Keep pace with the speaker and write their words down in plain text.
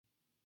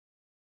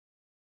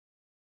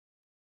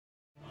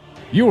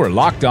You are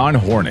Locked On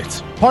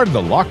Hornets, part of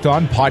the Locked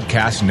On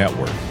Podcast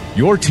Network.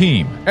 Your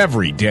team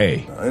every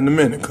day. In a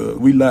minute, cuz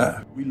we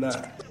live.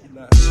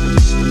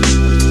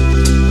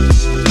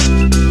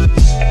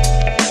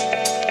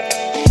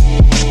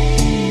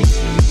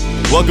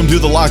 Welcome to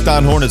the Locked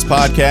On Hornets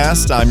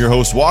podcast. I'm your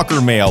host, Walker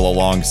Mail,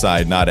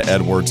 alongside Nada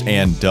Edwards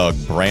and Doug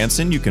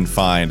Branson. You can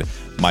find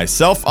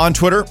myself on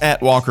Twitter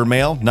at Walker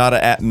Mail,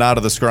 Nada at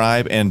Nada the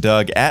Scribe, and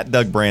Doug at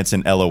Doug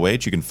Branson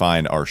LOH. You can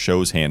find our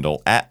show's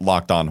handle at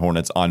Locked On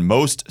Hornets on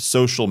most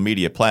social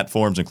media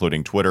platforms,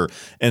 including Twitter,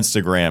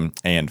 Instagram,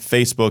 and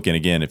Facebook. And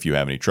again, if you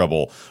have any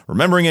trouble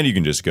remembering it, you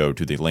can just go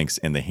to the links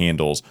and the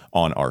handles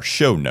on our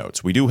show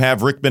notes. We do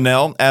have Rick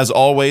Bonnell, as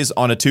always,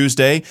 on a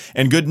Tuesday.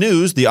 And good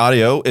news, the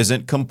audio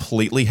isn't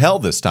completely hell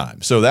this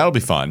time. So that'll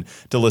be fun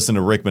to listen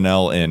to Rick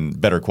Bonnell in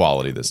better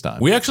quality this time.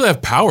 We actually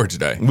have power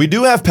today. We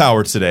do have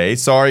power today.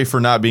 Sorry for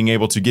not being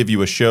able to give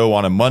you a show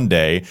on a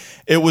Monday.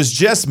 It was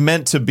just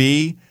meant to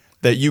be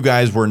that you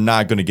guys were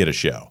not going to get a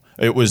show.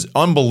 It was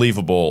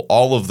unbelievable,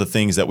 all of the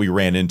things that we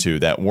ran into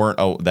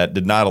that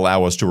did not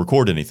allow us to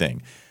record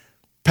anything.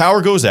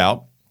 Power goes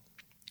out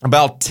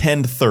about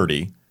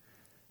 10:30,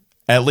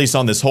 at least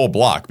on this whole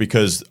block,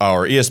 because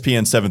our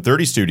ESPN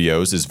 730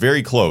 studios is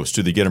very close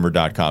to the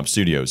Gittimer.com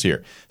studios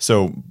here.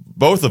 So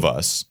both of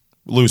us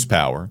lose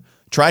power.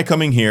 Try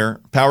coming here.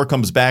 Power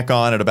comes back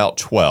on at about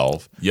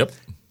 12. Yep.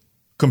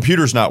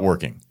 Computer's not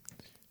working.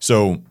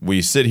 So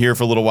we sit here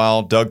for a little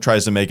while. Doug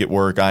tries to make it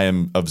work. I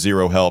am of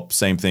zero help.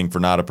 Same thing for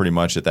Nada pretty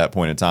much at that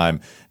point in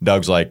time.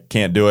 Doug's like,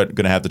 can't do it.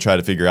 Going to have to try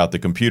to figure out the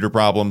computer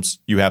problems.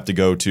 You have to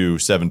go to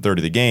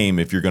 7:30 the game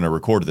if you're going to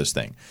record this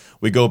thing.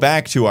 We go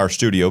back to our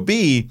Studio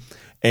B,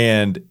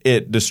 and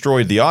it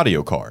destroyed the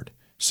audio card.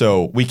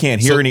 So we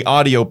can't hear any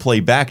audio play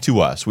back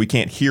to us. We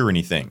can't hear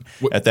anything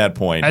at that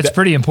point. That's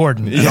pretty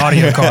important, an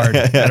audio card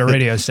at a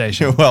radio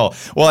station. Well,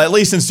 at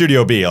least in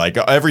Studio B, like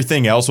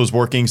everything else was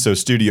working. So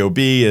Studio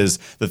B is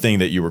the thing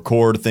that you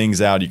record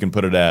things out. You can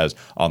put it as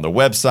on the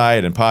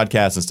website and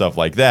podcasts and stuff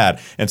like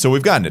that. And so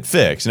we've gotten it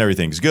fixed and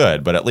everything's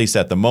good. But at least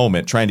at the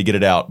moment, trying to get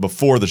it out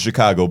before the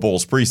Chicago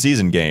Bulls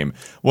preseason game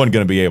wasn't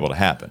going to be able to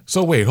happen.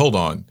 So wait, hold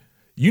on.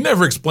 You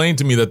never explained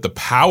to me that the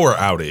power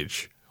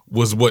outage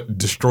was what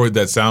destroyed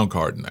that sound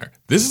card in there.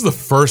 This is the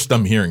first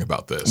I'm hearing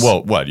about this.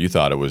 Well, what? You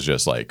thought it was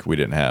just like we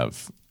didn't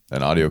have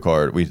an audio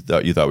card? You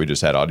thought we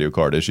just had audio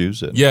card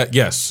issues?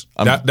 Yes.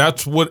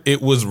 That's what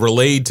it was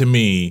relayed to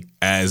me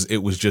as. It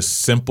was just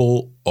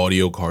simple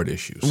audio card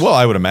issues. Well,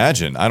 I would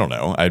imagine. I don't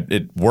know.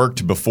 It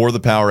worked before the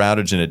power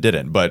outage and it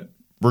didn't. But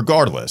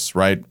regardless,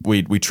 right?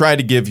 We tried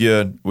to give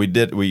you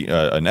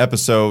an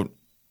episode.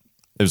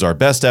 It was our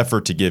best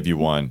effort to give you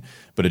one,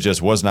 but it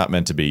just was not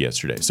meant to be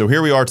yesterday. So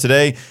here we are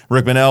today.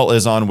 Rick Bonnell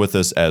is on with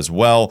us as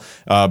well.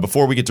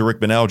 Before we get to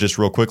Rick Bonnell, just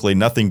real quickly,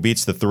 nothing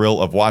beats the thrill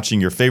of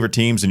watching your favorite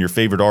teams and your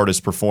favorite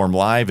artists perform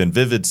live, and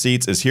Vivid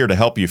Seats is here to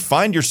help you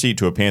find your seat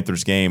to a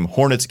Panthers game,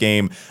 Hornets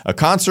game, a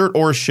concert,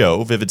 or a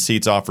show. Vivid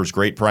Seats offers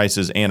great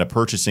prices and a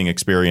purchasing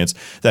experience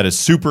that is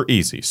super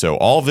easy. So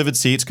all Vivid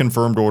Seats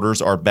confirmed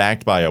orders are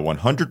backed by a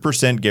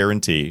 100%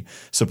 guarantee.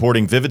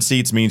 Supporting Vivid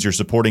Seats means you're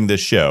supporting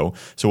this show.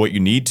 So what you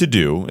need to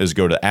do is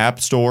go to App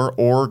Store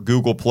or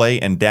Google Play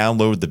and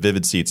download the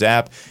Vivid Seats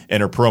app.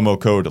 Enter promo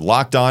code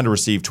LOCKEDON to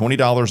receive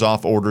 $20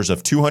 off orders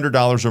of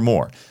 $200 or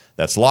more.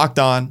 That's Locked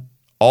On,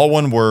 all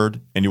one word,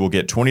 and you will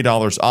get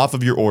 $20 off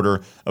of your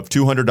order of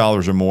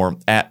 $200 or more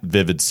at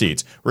Vivid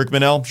Seats. Rick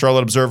Bonnell,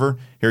 Charlotte Observer,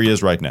 here he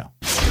is right now.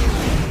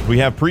 We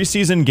have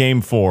preseason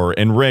game 4,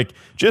 and Rick,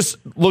 just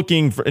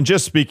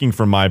speaking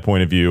from my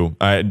point of view,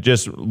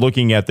 just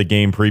looking at the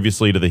game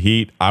previously to the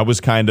Heat, I was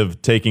kind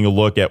of taking a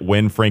look at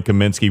when Frank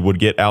Kaminsky would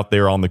get out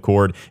there on the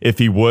court, if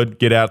he would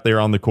get out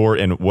there on the court,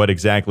 and what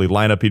exactly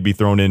lineup he'd be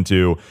thrown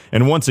into.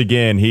 And once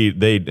again,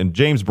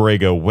 James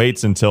Borrego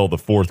waits until the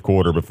fourth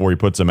quarter before he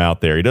puts him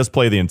out there. He does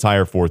play the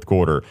entire fourth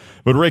quarter.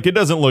 But Rick, it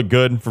doesn't look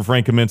good for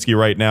Frank Kaminsky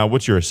right now.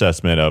 What's your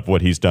assessment of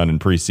what he's done in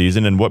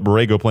preseason and what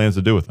Borrego plans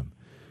to do with him?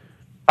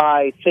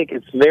 I think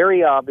it's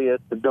very obvious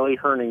that Billy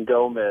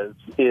Hernan-Gomez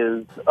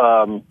is,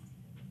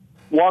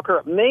 Walker,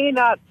 it may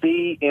not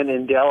be in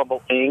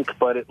indelible ink,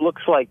 but it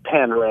looks like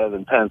pen rather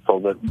than pencil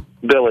that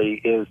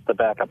Billy is the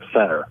backup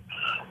center.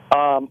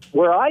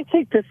 Where I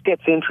think this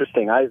gets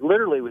interesting, I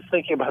literally was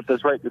thinking about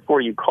this right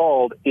before you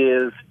called,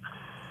 is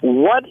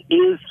what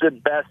is the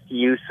best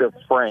use of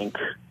Frank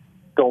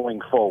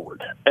going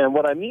forward? And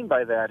what I mean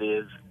by that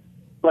is,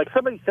 like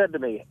somebody said to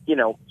me,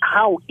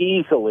 how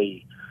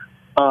easily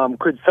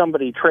could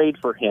somebody trade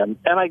for him?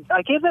 And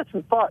I gave that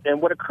some thought,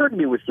 and what occurred to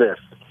me was this.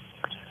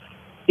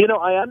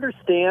 I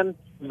understand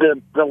the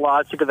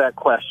logic of that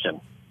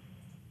question,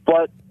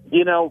 but,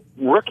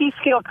 rookie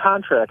scale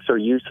contracts are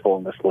useful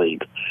in this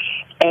league,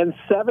 and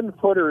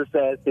 7-footers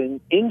as in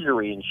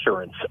injury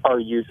insurance are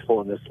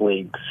useful in this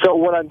league. So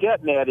what I'm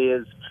getting at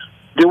is,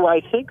 do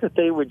I think that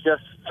they would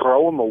just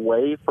throw him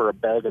away for a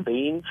bag of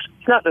beans?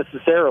 Not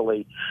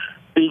necessarily,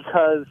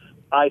 because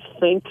I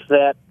think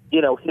that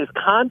his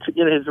contract,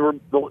 this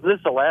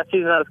is the last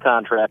season on his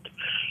contract.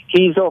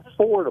 He's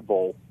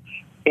affordable,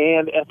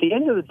 And at the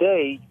end of the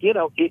day,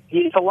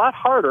 it's a lot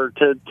harder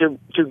to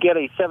get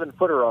a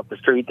 7-footer off the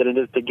street than it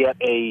is to get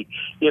a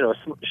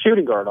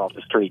shooting guard off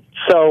the street.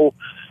 So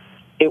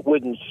it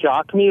wouldn't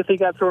shock me if he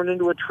got thrown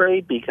into a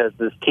trade because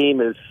this team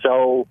is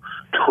so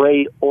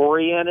trade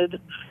oriented.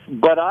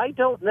 But I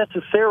don't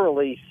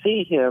necessarily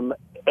see him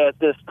at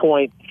this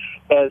point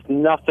as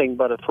nothing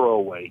but a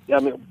throwaway. I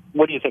mean,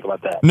 what do you think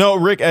about that? No,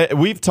 Rick,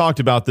 we've talked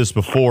about this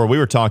before. We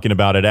were talking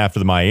about it after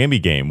the Miami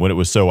game when it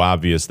was so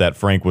obvious that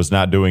Frank was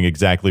not doing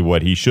exactly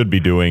what he should be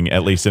doing,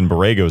 at least in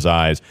Borrego's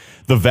eyes.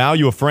 The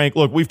value of Frank,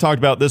 look, we've talked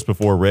about this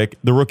before, Rick,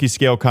 the rookie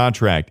scale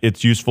contract.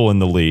 It's useful in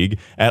the league.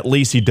 At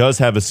least he does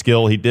have a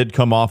skill. He did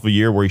come off a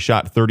year where he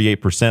shot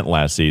 38%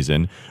 last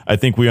season. I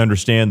think we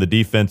understand the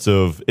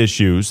defensive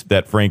issues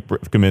that Frank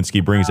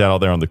Kaminsky brings out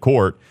there on the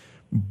court.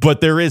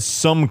 But there is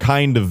some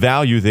kind of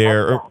value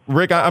there.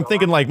 Rick, I'm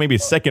thinking like maybe a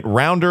second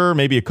rounder,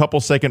 maybe a couple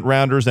second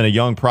rounders and a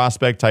young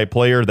prospect type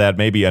player that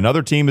maybe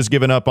another team has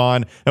given up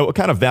on. Now, what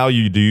kind of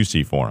value do you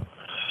see for him?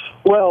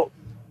 Well,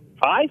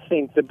 I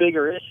think the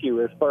bigger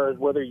issue as far as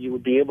whether you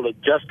would be able to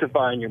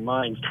justify in your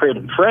minds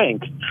trading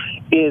Frank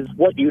is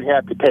what you'd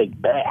have to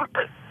take back.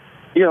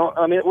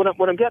 I mean,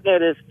 what I'm getting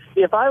at is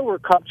if I were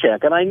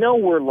Kupchak, and I know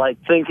we're like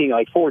thinking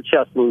like 4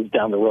 chess moves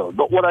down the road,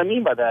 but what I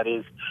mean by that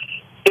is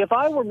if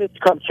I were Mitch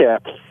Kupchak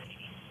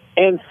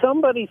and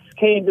somebody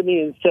came to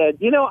me and said,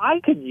 I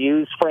could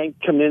use Frank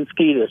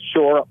Kaminsky to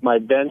shore up my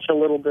bench a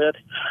little bit,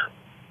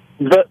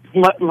 but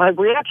my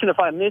reaction if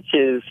I'm Mitch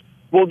is,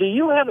 well, do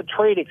you have a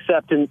trade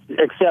exception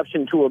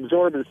to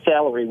absorb his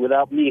salary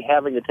without me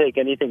having to take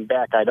anything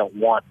back I don't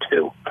want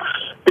to?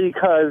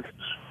 Because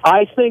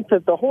I think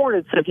that the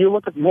Hornets, if you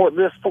look at more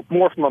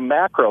from a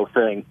macro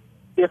thing,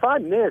 if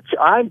I'm Mitch,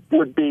 I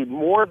would be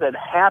more than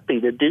happy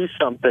to do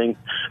something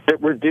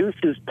that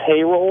reduces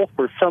payroll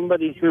for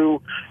somebody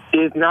who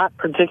is not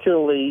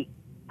particularly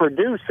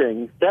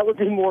producing. That would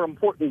be more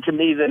important to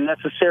me than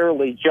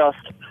necessarily just,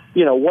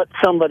 what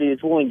somebody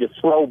is willing to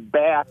throw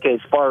back as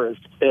far as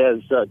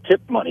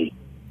tip money.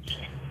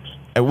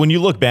 When you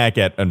look back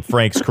at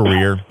Frank's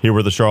career here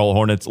with the Charlotte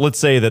Hornets, let's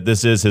say that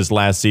this is his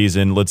last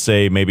season. Let's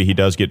say maybe he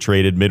does get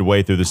traded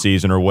midway through the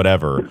season or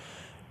whatever.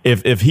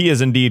 If he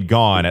is indeed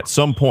gone at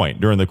some point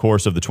during the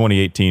course of the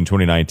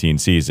 2018-2019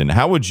 season,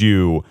 how would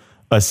you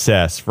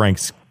assess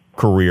Frank's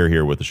career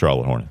here with the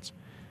Charlotte Hornets?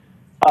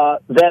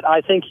 That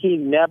I think he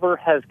never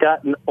has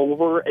gotten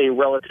over a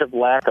relative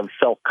lack of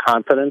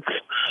self-confidence.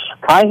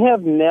 I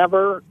have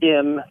never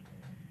in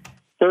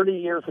 30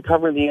 years of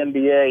covering the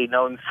NBA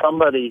known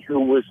somebody who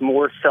was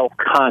more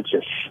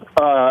self-conscious.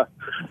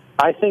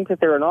 I think that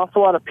there are an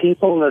awful lot of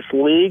people in this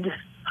league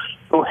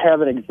who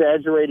have an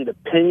exaggerated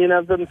opinion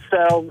of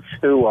themselves,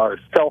 who are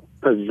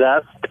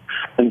self-possessed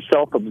and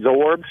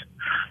self-absorbed.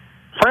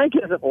 Frank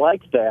isn't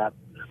like that,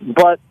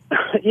 but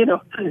he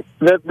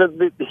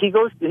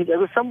goes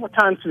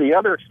sometimes to the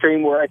other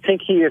extreme where I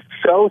think he is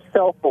so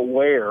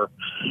self-aware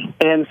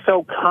and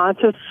so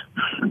conscious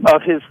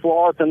of his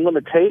flaws and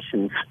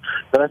limitations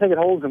that I think it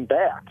holds him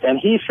back. And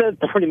he said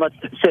pretty much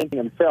the same thing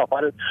himself.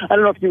 I don't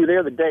know if you were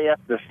there the day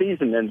after the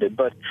season ended,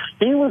 but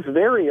he was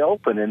very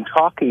open in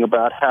talking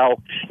about how,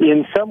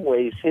 in some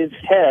ways, his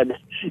head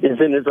is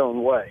in his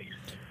own way.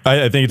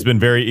 I think it's been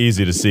very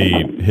easy to see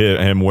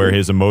him wear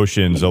his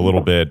emotions a little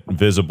bit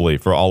visibly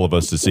for all of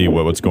us to see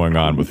what's going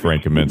on with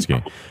Frank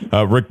Kaminsky.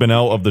 Rick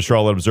Bonnell of the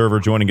Charlotte Observer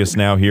joining us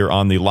now here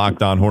on the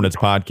Locked On Hornets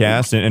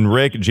podcast. And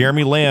Rick,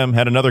 Jeremy Lamb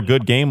had another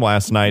good game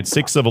last night,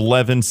 6 of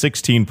 11,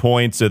 16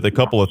 points at a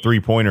couple of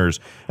three-pointers.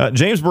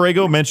 James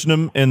Borrego mentioned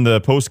him in the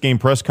post-game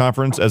press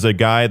conference as a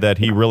guy that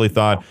he really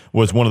thought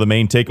was one of the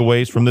main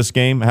takeaways from this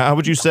game. How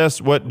would you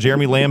assess what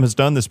Jeremy Lamb has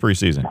done this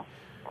preseason?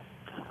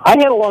 I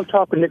had a long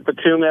talk with Nick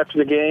Batum after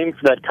the game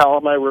for that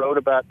column I wrote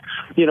about,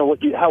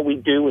 how we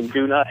do and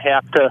do not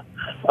have to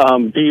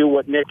view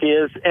what Nick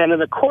is. And in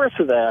the course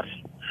of that,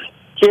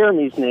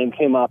 Jeremy's name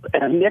came up,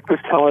 and Nick was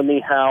telling me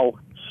how,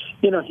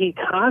 he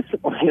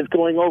constantly is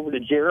going over to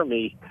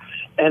Jeremy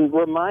and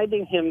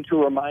reminding him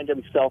to remind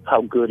himself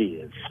how good he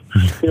is.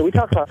 We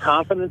talked about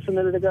confidence a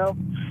minute ago.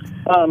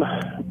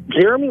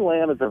 Jeremy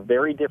Lamb is a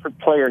very different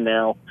player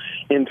now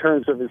in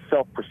terms of his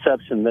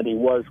self-perception than he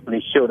was when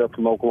he showed up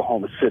from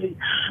Oklahoma City.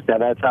 Now,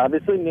 that's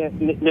obviously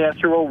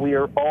natural. We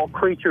are all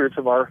creatures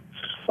of our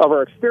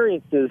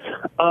experiences.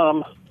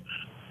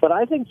 But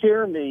I think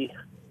Jeremy,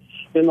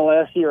 in the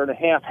last year and a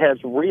half, has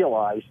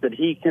realized that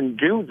he can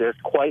do this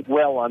quite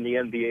well on the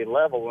NBA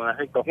level. And I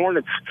think the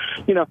Hornets,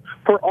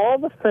 for all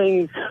the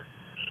things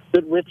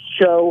that Rich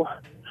Cho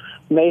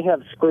may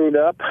have screwed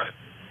up,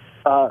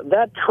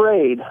 that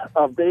trade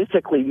of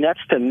basically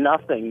next to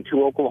nothing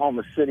to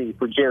Oklahoma City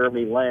for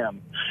Jeremy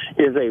Lamb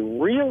is a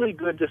really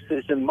good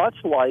decision, much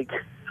like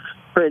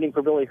trading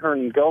for Billy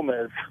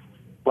Hernangomez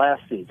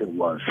last season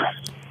was.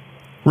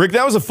 Rick,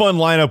 that was a fun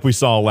lineup we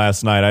saw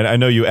last night. I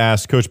know you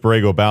asked Coach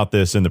Borrego about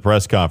this in the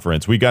press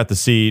conference. We got to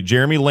see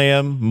Jeremy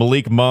Lamb,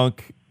 Malik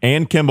Monk,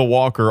 and Kemba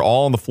Walker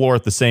all on the floor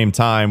at the same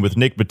time, with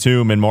Nick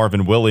Batum and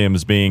Marvin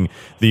Williams being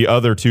the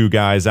other two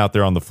guys out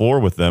there on the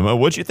floor with them.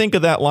 What'd you think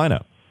of that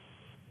lineup?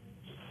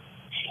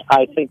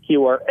 I think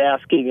you are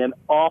asking an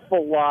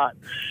awful lot.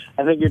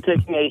 I think you're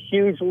taking a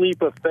huge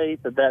leap of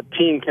faith that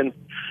team can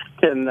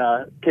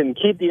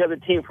keep the other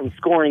team from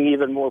scoring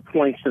even more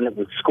points than it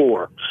would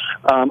score.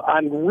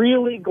 I'm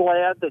really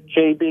glad that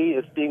JB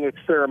is being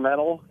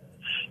experimental,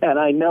 and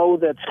I know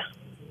that,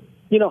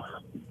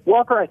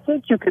 Walker, I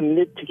think you can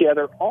knit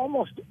together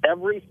almost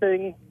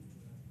everything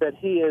that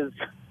he is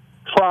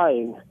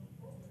trying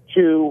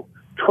to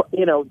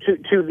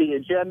the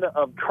agenda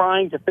of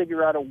trying to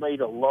figure out a way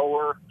to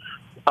lower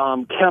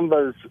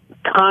Kemba's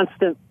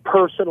constant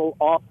personal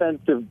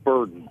offensive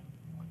burden.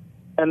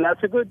 And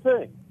that's a good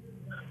thing.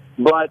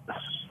 But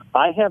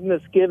I have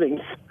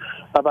misgivings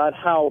about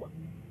how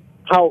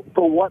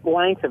for what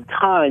length of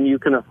time you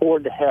can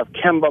afford to have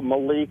Kemba,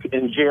 Malik,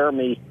 and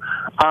Jeremy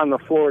on the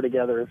floor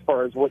together as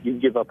far as what you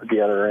give up at the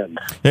other end.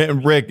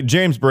 And Rick,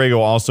 James Borrego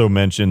also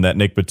mentioned that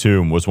Nick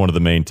Batum was one of the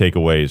main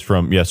takeaways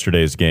from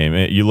yesterday's game.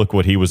 You look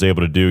what he was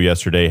able to do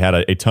yesterday, had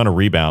a ton of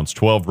rebounds,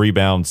 12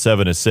 rebounds,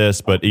 7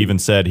 assists, but even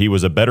said he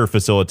was a better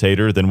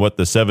facilitator than what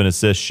the 7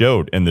 assists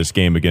showed in this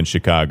game against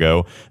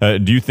Chicago.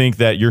 Do you think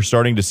that you're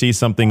starting to see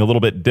something a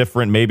little bit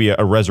different, maybe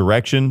a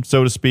resurrection,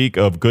 so to speak,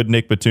 of good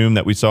Nick Batum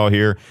that we saw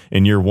here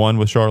in year one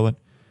with Charlotte?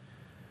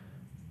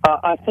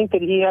 I think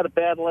that he had a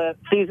bad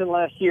season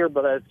last year,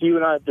 but as you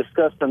and I have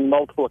discussed on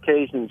multiple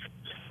occasions,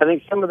 I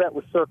think some of that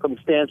was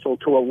circumstantial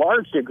to a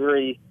large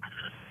degree,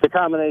 the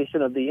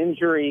combination of the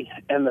injury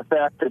and the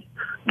fact that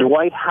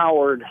Dwight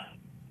Howard,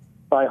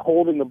 by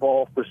holding the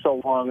ball for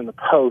so long in the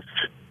post,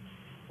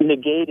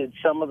 negated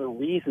some of the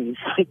reasons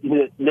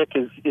that Nick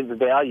is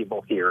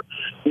valuable here.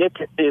 Nick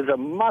is a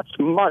much,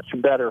 much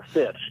better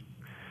fit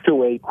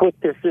to a quick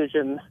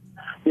decision,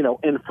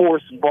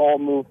 enforced ball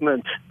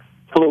movement,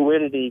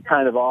 fluidity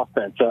kind of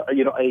offense,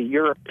 a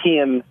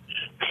European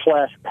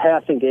 /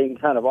 passing game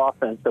kind of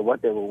offense than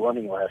what they were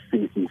running last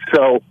season.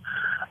 So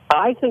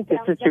I think the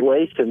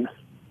situation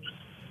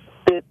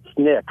fits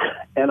Nick,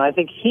 and I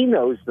think he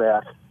knows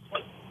that.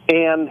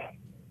 And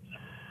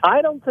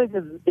I don't think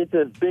it's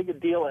as big a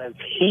deal as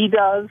he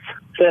does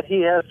that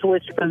he has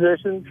switched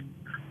positions,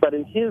 but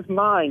in his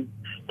mind,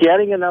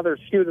 getting another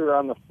shooter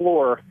on the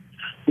floor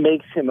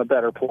makes him a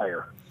better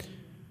player.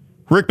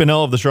 Rick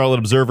Bonnell of the Charlotte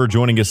Observer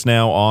joining us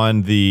now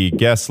on the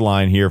guest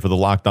line here for the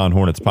Locked On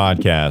Hornets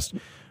podcast.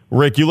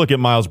 Rick, you look at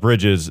Miles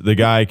Bridges, the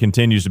guy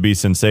continues to be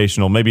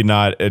sensational. Maybe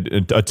not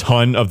a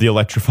ton of the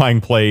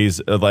electrifying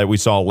plays like we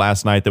saw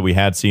last night that we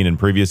had seen in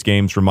previous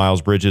games from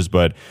Miles Bridges,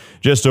 but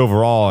just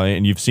overall,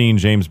 and you've seen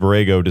James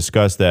Borrego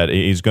discuss that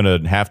he's going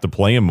to have to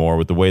play him more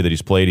with the way that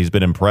he's played. He's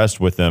been impressed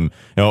with him.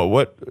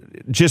 What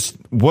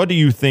do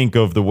you think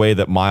of the way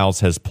that Miles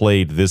has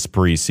played this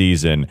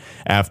preseason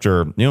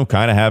after,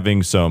 kind of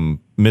having some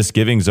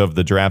misgivings of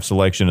the draft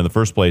selection in the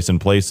first place in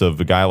place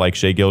of a guy like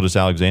Shai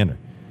Gilgeous-Alexander?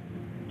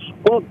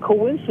 Well,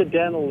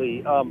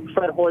 coincidentally,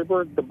 Fred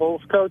Hoiberg, the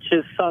Bulls coach,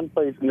 his son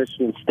plays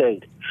Michigan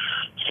State.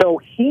 So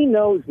he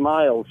knows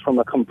Miles from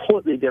a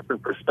completely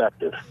different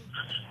perspective.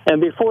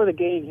 And before the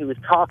game, he was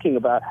talking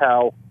about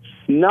how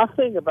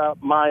nothing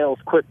about Miles'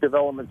 quick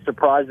development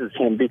surprises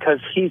him because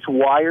he's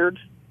wired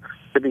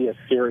to be a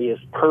serious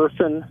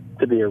person,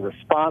 to be a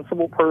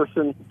responsible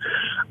person.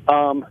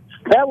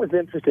 That was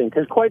interesting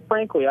because, quite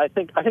frankly, I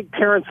think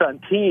parents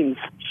on teams,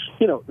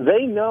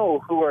 they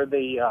know who are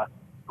the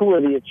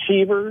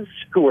achievers,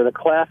 who are the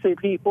classy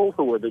people,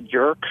 who are the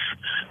jerks.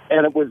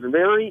 And it was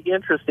very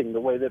interesting the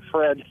way that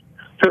Fred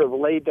sort of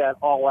laid that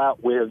all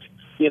out with,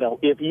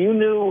 if you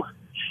knew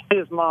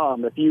his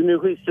mom, if you knew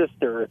his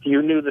sister, if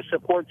you knew the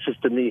support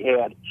system he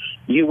had,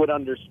 you would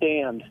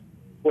understand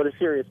what a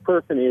serious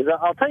person he is.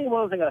 I'll tell you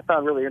one other thing I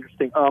found really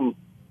interesting.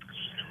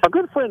 A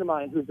good friend of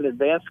mine who's an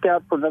advanced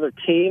scout for another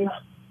team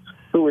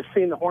who has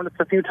seen the Hornets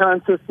a few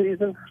times this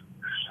season,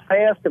 I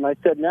asked him, I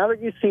said, now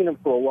that you've seen him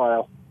for a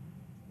while,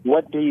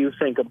 what do you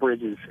think of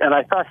Bridges? And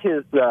I thought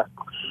his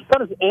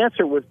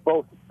answer was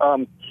both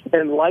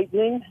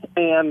enlightening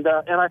and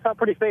I thought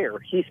pretty fair.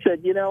 He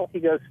said, he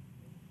goes,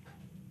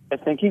 I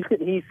think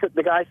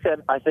the guy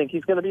said, I think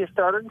he's going to be a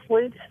starter in this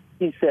league.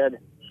 He said,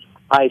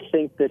 I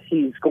think that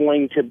he's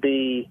going to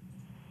be,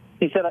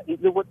 he said,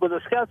 what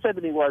the scout said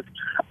to me was,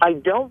 I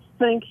don't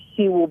think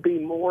he will be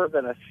more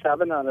than a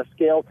 7 on a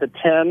scale to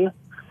 10,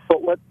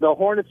 but what the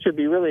Hornets should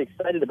be really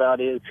excited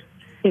about is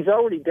he's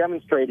already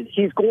demonstrated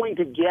he's going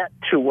to get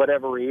to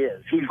whatever he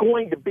is. He's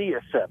going to be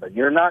a 7.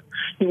 You're not,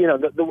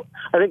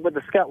 I think what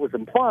the scout was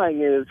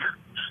implying is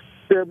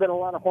there have been a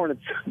lot of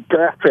Hornets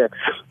draft picks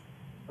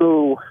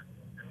who,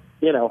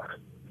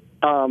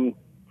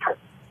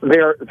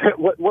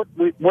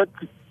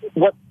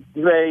 what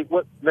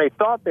they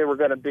thought they were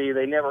going to be,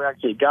 they never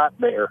actually got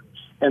there.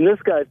 And this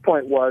guy's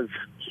point was,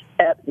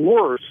 at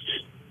worst,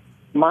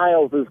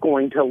 Miles is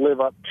going to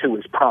live up to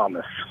his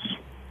promise.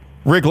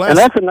 Rick, And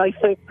that's a nice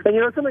thing.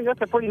 And something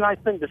that's a pretty nice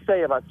thing to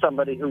say about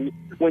somebody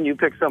when you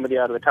pick somebody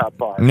out of the top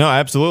 5. No,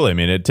 absolutely. I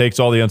mean, it takes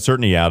all the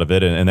uncertainty out of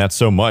it, and that's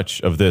so much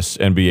of this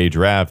NBA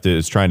draft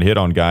is trying to hit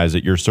on guys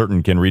that you're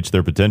certain can reach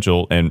their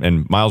potential,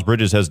 and Miles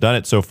Bridges has done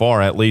it so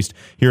far, at least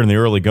here in the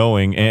early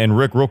going. And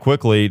Rick, real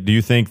quickly, do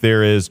you think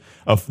is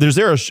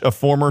there a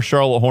former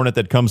Charlotte Hornet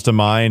that comes to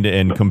mind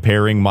in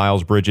comparing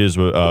Miles Bridges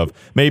of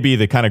maybe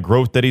the kind of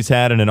growth that he's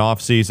had in an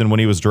offseason when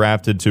he was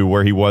drafted to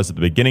where he was at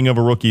the beginning of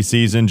a rookie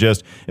season?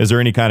 Just is there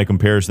any kind of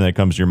comparison that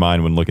comes to your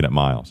mind when looking at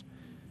Miles?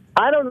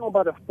 I don't know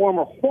about a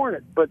former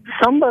Hornet, but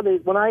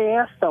when I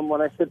asked someone,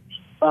 I said,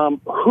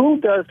 who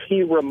does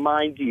he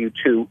remind you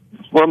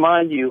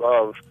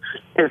of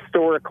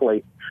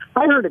historically?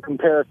 I heard a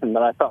comparison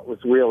that I thought was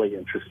really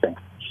interesting.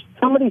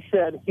 Somebody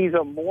said he's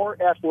a more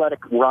athletic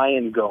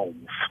Ryan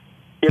Gomes.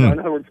 In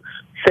other words,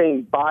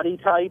 same body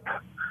type,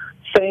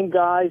 same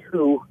guy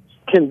who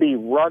can be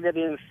rugged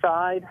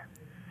inside,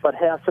 but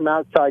has some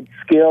outside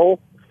skill.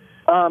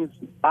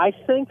 I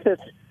think that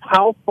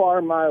how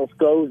far Miles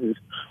goes is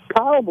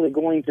probably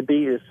going to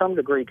be to some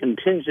degree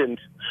contingent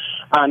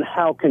on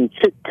how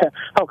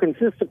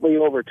consistently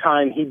over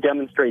time he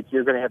demonstrates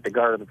you're going to have to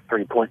guard him at the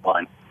 3-point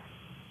line.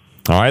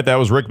 All right, that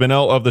was Rick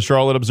Bonnell of the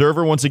Charlotte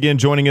Observer, once again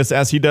joining us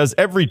as he does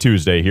every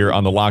Tuesday here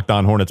on the Locked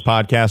On Hornets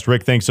podcast.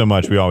 Rick, thanks so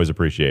much. We always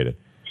appreciate it.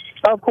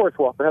 Of course,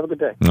 Walter. Have a good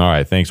day. All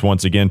right, thanks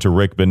once again to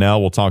Rick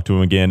Bonnell. We'll talk to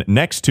him again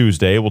next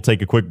Tuesday. We'll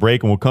take a quick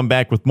break, and we'll come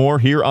back with more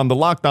here on the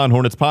Locked On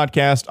Hornets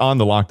podcast on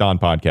the Locked On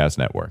Podcast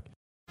Network.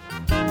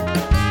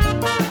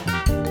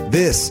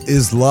 This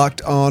is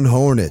Locked On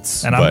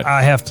Hornets. And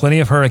I have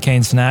plenty of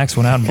hurricane snacks.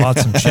 Went out and bought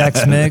some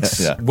Chex Mix.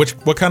 Yeah.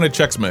 What kind of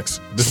Chex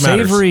Mix? This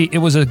Savory. matters. It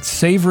was a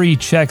savory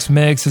Chex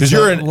Mix. It's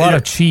a lot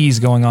of cheese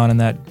going on in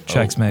that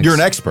Chex Mix. You're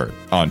an expert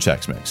on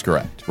Chex Mix,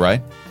 correct?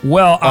 Right?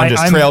 Well, I'm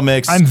trail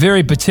mix. I'm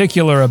very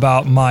particular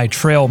about my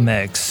trail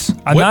mix.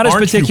 I'm not as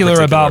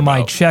particular about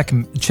my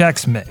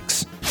Chex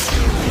Mix.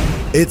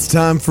 It's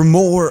time for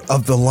more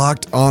of the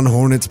Locked On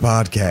Hornets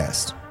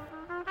podcast.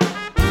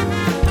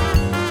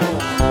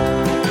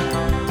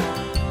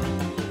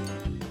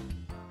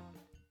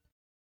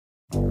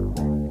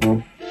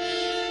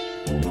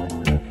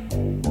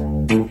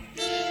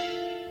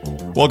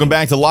 Welcome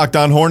back to Locked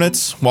On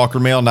Hornets. Walker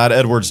Mail, Not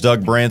Edwards,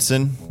 Doug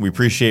Branson. We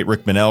appreciate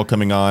Rick Bonnell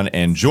coming on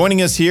and joining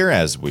us here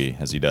as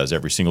he does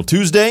every single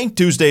Tuesday.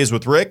 Tuesdays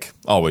with Rick,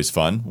 always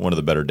fun. One of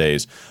the better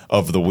days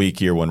of the week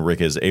here when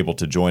Rick is able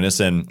to join us,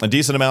 and a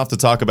decent amount to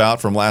talk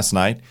about from last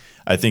night.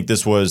 I think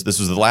this was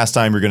the last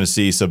time you're going to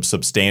see some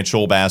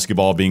substantial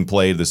basketball being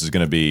played. This is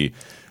going to be.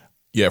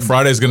 Yeah,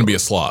 Friday's going to be a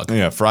slog.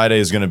 Yeah, Friday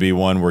is going to be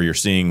one where you're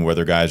seeing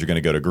whether guys are going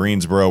to go to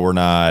Greensboro or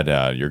not.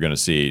 You're going to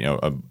see the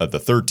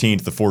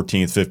 13th, the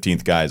 14th,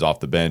 15th guys off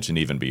the bench and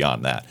even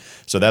beyond that.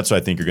 So that's why I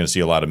think you're going to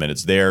see a lot of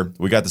minutes there.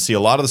 We got to see a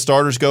lot of the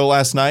starters go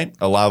last night,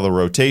 a lot of the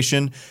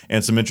rotation,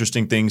 and some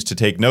interesting things to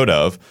take note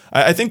of.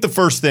 I think the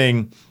first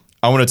thing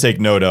I want to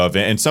take note of,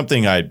 and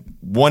something I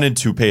wanted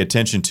to pay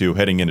attention to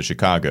heading into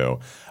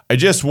Chicago, I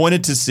just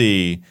wanted to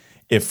see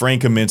if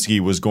Frank Kaminsky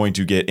was going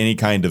to get any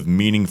kind of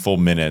meaningful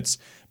minutes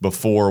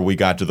before we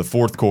got to the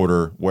fourth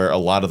quarter where a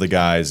lot of the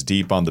guys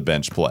deep on the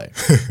bench play.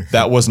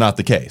 That was not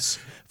the case.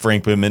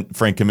 Frank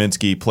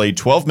Kaminsky played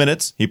 12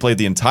 minutes. He played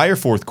the entire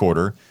fourth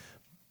quarter,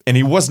 and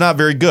he was not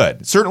very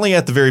good. Certainly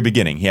at the very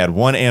beginning. He had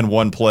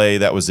 1-and-1 play.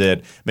 That was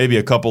it. Maybe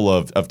a couple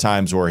of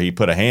times where he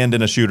put a hand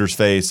in a shooter's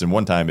face, and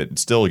one time it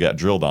still got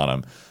drilled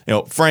on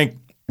him.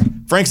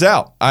 Frank's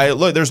out.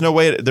 Look, there's no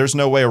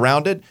way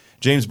around it.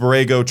 James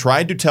Borrego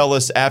tried to tell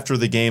us after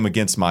the game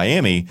against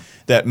Miami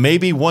that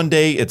maybe one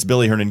day it's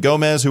Billy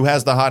Hernangomez who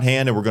has the hot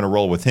hand and we're going to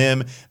roll with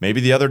him.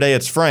 Maybe the other day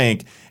it's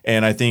Frank.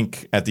 And I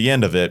think at the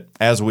end of it,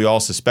 as we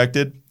all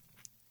suspected,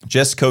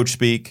 just coach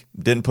speak,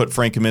 didn't put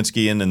Frank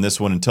Kaminsky in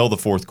this one until the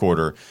fourth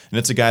quarter. And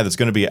it's a guy that's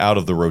going to be out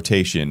of the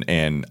rotation.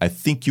 And I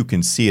think you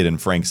can see it in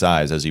Frank's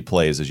eyes as he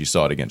plays, as you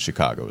saw it against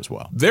Chicago as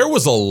well. There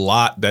was a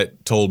lot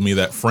that told me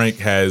that Frank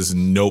has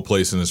no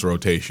place in this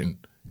rotation.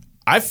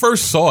 I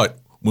first saw it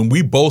when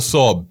we both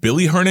saw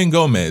Billy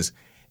Hernangomez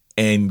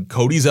and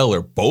Cody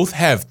Zeller both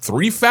have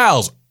 3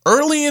 fouls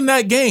early in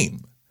that game.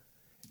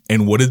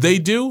 And what did they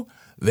do?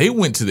 They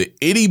went to the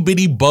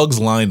itty-bitty Bugs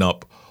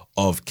lineup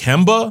of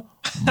Kemba,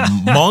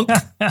 Monk.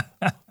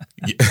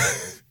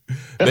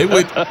 They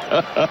went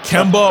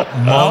Kemba,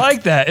 Monk. I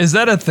like that. Is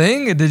that a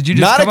thing? Did you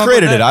just Nada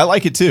created it. I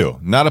like it too.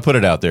 Nada put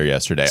it out there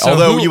yesterday. So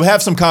although you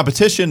have some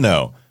competition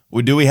though.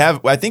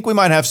 I think we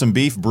might have some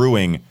beef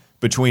brewing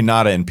between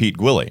Nada and Pete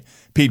Gwilly.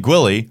 Pete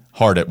Gwilly,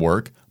 hard at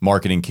work,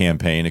 marketing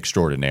campaign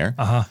extraordinaire.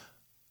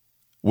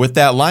 With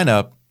that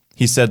lineup,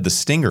 he said the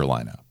Stinger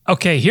lineup.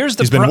 Okay,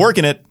 he's been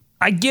working it.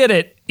 I get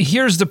it.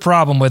 Here's the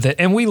problem with it.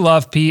 And we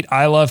love Pete.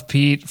 I love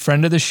Pete,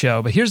 friend of the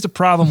show. But here's the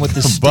problem with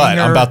the Stinger. But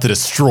I'm about to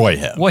destroy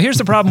him. Well, here's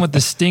the problem with the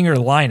Stinger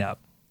lineup.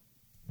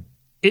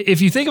 If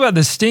you think about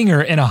the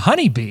Stinger and a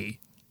honeybee,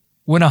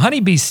 when a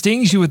honeybee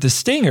stings you with the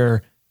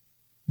Stinger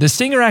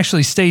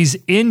actually stays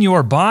in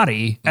your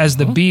body as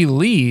the bee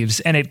leaves,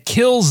 and it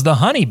kills the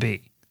honeybee.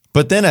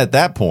 But then at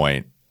that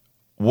point,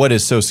 what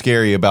is so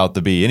scary about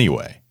the bee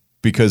anyway?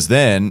 because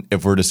then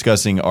if we're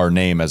discussing our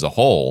name as a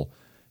whole,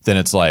 then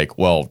it's like,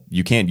 well,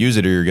 you can't use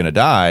it or you're going to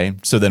die.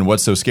 So then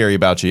what's so scary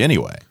about you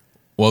anyway?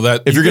 Well,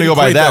 that if you're going to go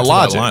by that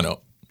logic,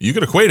 lineup, you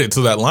could equate it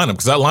to that lineup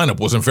because that lineup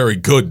wasn't very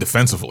good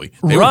defensively.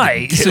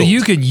 Right. So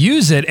you could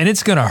use it and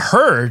it's going to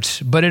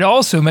hurt, but it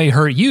also may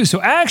hurt you.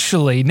 So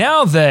actually,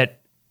 now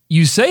that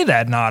you say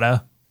that,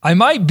 Nada, I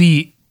might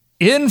be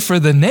in for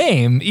the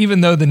name,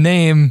 even though the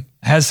name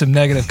has some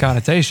negative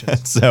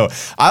connotations. So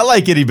I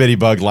like itty bitty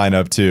bug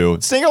lineup too.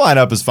 Stinger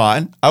lineup is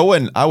fine. I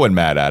wasn't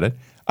mad at it.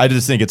 I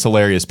just think it's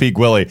hilarious. Peak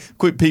Willie,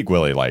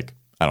 like,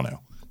 I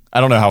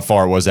don't know how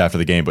far it was after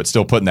the game, but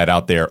still putting that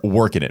out there,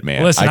 working it,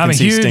 man. Listen, I can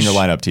see Stinger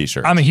lineup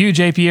t-shirts. I'm a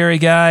huge apiary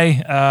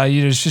guy.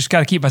 You just got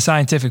to keep my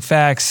scientific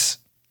facts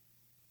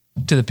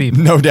to the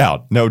people. No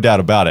doubt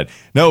about it.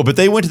 No, but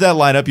they went to that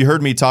lineup. You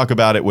heard me talk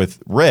about it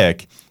with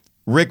Rick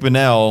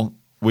Bonnell.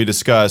 We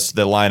discussed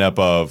the lineup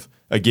of,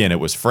 again, it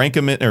was not Frank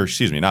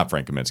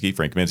Kaminsky.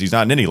 Frank Kaminsky's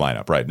not in any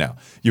lineup right now.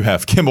 You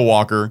have Kemba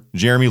Walker,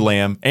 Jeremy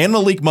Lamb, and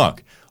Malik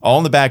Monk all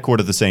in the backcourt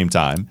at the same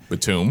time.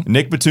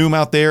 Nick Batum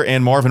out there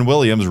and Marvin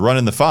Williams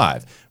running the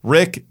 5.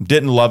 Rick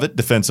didn't love it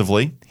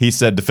defensively. He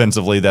said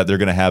defensively that they're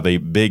going to have a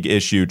big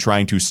issue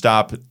trying to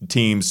stop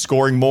teams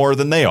scoring more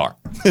than they are.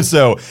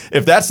 So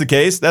if that's the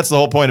case, that's the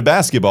whole point of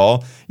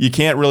basketball. You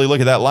can't really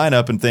look at that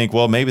lineup and think,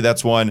 well, maybe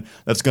that's one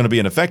that's going to be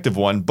an effective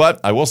one.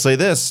 But I will say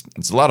this,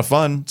 it's a lot of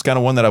fun. It's kind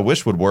of one that I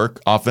wish would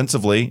work.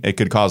 Offensively, it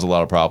could cause a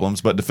lot of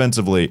problems. But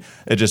defensively,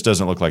 it just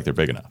doesn't look like they're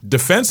big enough.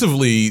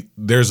 Defensively,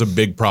 there's a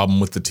big problem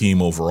with the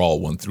team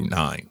overall, 1 through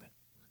 9.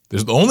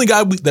 There's the only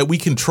guy that we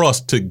can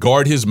trust to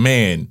guard his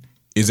man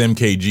is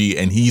MKG,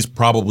 and he's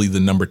probably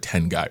the number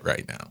 10 guy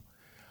right now.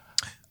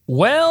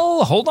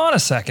 Well, hold on a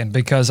second,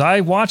 because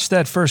I watched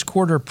that first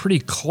quarter pretty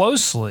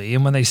closely,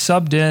 and when they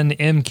subbed in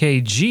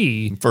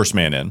MKG... First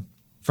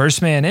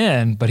man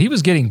in, but he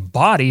was getting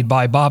bodied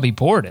by Bobby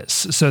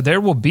Portis. So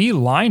there will be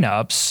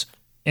lineups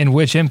in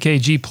which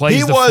MKG plays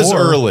He the was 4.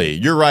 early.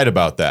 You're right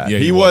about that. Yeah,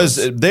 he was.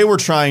 They were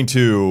trying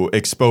to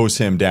expose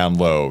him down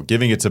low,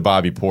 giving it to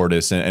Bobby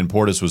Portis, and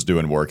Portis was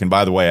doing work. And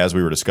by the way, as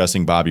we were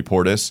discussing Bobby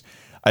Portis,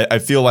 I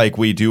feel like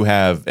we do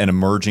have an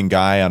emerging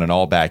guy on an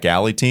all-back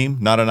alley team.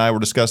 Nada and I were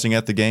discussing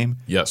at the game.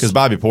 Yes. Because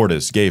Bobby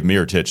Portis gave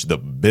Mirotic the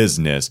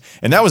business.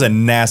 And that was a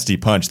nasty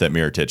punch that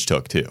Mirotic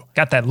took, too.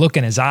 Got that look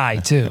in his eye,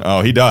 too.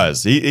 Oh, he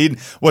does. He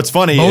what's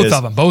funny both is...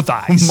 of them, both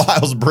eyes.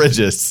 Miles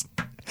Bridges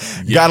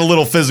got a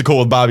little physical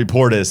with Bobby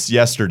Portis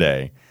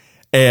yesterday.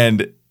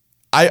 And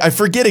I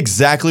forget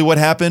exactly what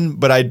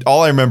happened, but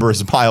all I remember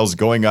is Miles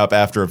going up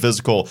after a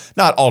physical,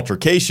 not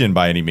altercation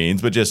by any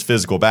means, but just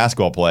physical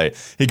basketball play.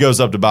 He goes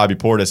up to Bobby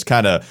Portis,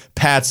 kind of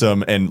pats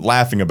him and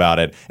laughing about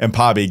it, and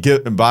Bobby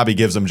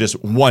gives him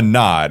just one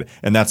nod,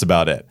 and that's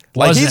about it.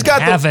 He's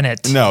got having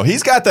it. No,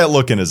 he's got that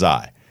look in his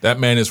eye. That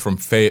man is from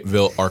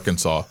Fayetteville,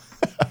 Arkansas.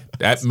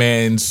 That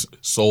man's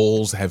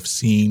souls have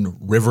seen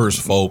rivers,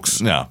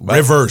 folks. No.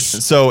 Rivers.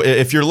 So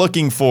if you're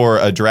looking for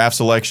a draft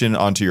selection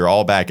onto your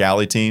all-back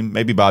alley team,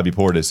 maybe Bobby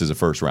Portis is a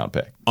first-round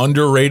pick.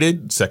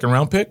 Underrated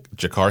second-round pick,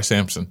 Jakar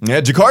Sampson.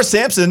 Yeah, Jakar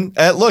Sampson.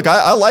 Look,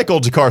 I like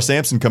old Jakar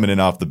Sampson coming in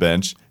off the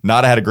bench.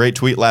 Nada had a great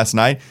tweet last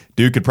night.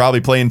 Dude could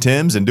probably play in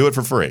Tim's and do it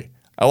for free.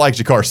 I like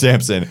Jakar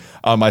Sampson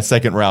on my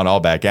second-round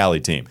all-back alley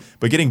team.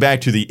 But getting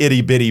back to the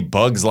itty-bitty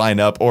Bugs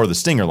lineup or the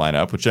Stinger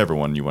lineup, whichever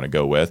one you want to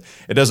go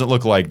with, it doesn't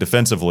look like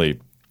defensively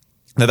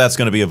that's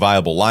going to be a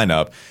viable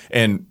lineup.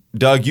 And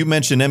Doug, you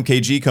mentioned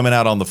MKG coming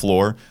out on the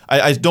floor.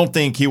 I don't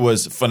think he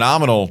was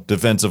phenomenal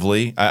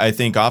defensively. I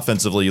think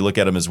offensively, you look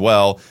at him as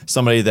well.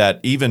 Somebody that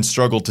even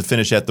struggled to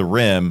finish at the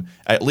rim,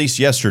 at least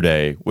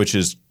yesterday, which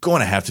is going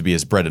to have to be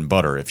his bread and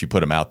butter if you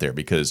put him out there,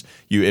 because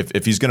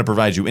if he's going to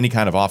provide you any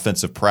kind of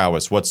offensive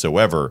prowess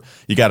whatsoever,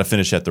 you got to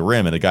finish at the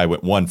rim. And the guy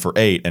went 1 for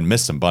 8 and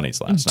missed some bunnies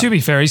last night. To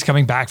be fair, he's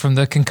coming back from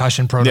the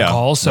concussion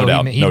protocol, so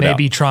he may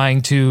be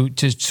trying to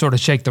sort of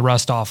shake the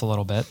rust off a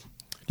little bit.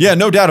 Yeah,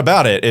 no doubt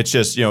about it. It's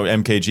just,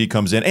 MKG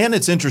comes in. And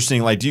it's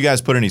interesting, do you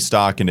guys put any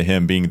stock into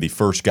him being the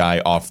first guy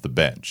off the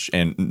bench?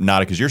 And not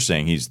because you're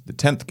saying he's the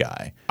 10th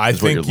guy. I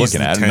think what you're looking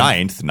at.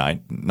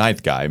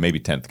 Ninth guy, maybe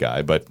 10th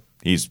guy, but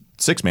he's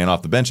 6th man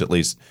off the bench at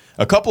least.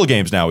 A couple of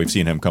games now we've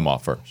seen him come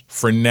off first.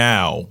 For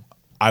now,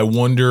 I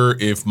wonder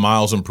if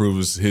Miles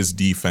improves his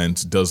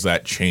defense, does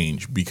that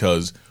change?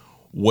 Because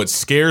what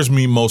scares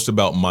me most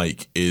about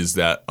Mike is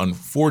that,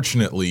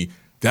 unfortunately,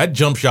 that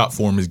jump shot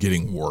form is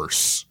getting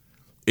worse.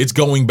 It's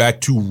going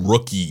back to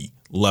rookie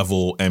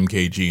level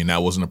MKG, and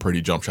that wasn't a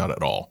pretty jump shot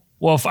at all.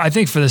 Well, I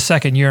think for the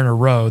second year in a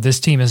row, this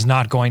team is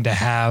not going to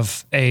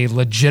have a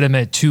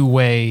legitimate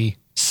two-way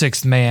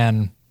sixth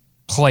man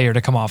player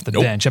to come off the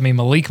bench. I mean,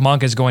 Malik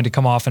Monk is going to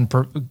come off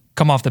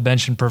the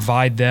bench and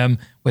provide them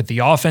with the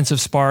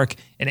offensive spark,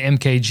 and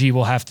MKG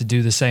will have to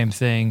do the same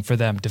thing for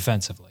them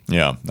defensively.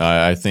 Yeah,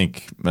 I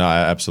think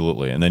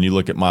absolutely. And then you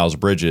look at Miles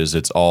Bridges,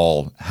 it's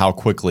all how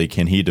quickly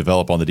can he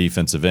develop on the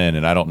defensive end,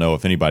 and I don't know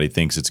if anybody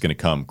thinks it's going to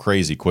come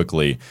crazy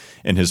quickly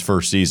in his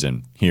first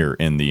season here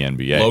in the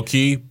NBA.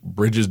 Low-key,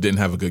 Bridges didn't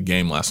have a good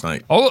game last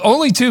night.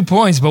 Only 2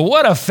 points, but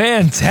what a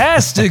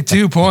fantastic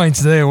 2 points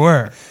they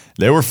were.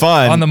 They were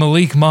fun. On the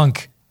Malik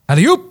Monk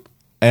alley-oop.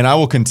 And I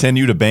will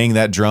continue to bang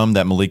that drum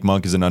that Malik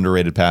Monk is an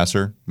underrated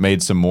passer.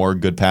 Made some more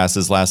good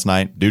passes last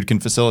night. Dude can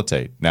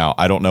facilitate. Now,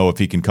 I don't know if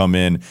he can come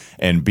in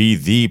and be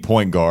the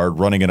point guard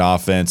running an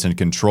offense and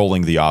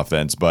controlling the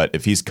offense, but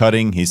if he's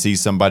cutting, he sees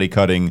somebody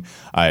cutting.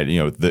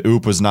 The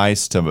oop was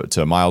nice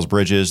to Miles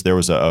Bridges. There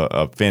was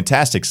a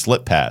fantastic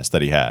slip pass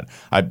that he had.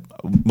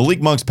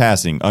 Malik Monk's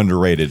passing,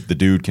 underrated. The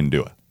dude can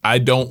do it. I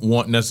don't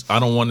want to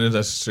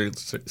necessarily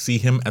see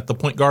him at the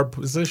point guard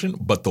position,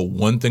 but the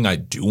one thing I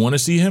do want to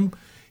see him,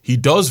 he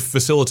does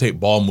facilitate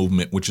ball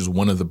movement, which is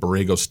one of the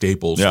Borrego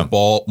staples. Yeah.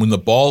 When the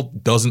ball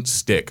doesn't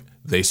stick,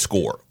 they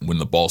score. When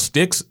the ball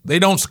sticks, they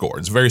don't score.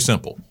 It's very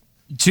simple.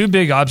 Two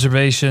big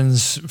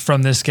observations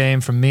from this game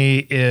from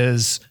me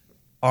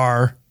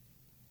are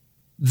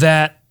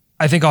that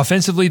I think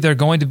offensively they're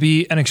going to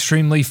be an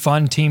extremely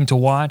fun team to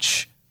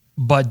watch,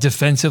 but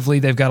defensively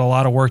they've got a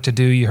lot of work to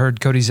do. You heard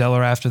Cody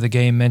Zeller after the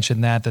game mention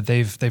that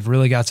they've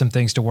really got some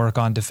things to work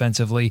on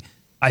defensively.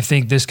 I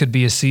think this could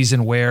be a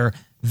season where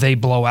they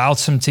blow out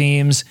some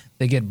teams,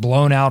 they get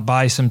blown out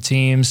by some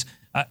teams,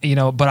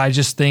 but I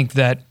just think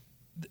that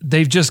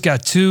they've just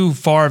got too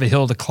far of a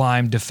hill to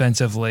climb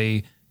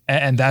defensively,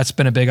 and that's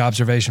been a big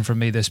observation for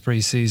me this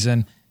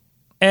preseason.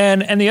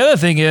 And the other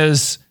thing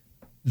is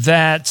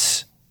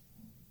that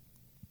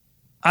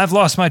I've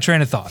lost my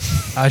train of thought.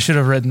 I should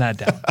have written that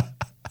down.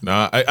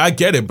 Nah, I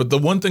get it, but the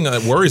one thing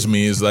that worries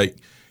me is like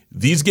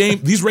these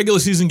regular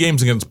season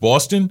games against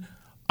Boston,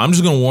 I'm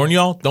just going to warn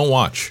y'all, don't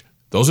watch.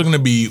 Those are going to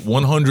be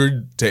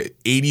 100 to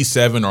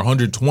 87 or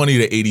 120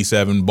 to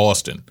 87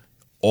 Boston.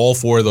 All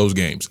four of those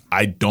games.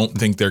 I don't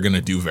think they're going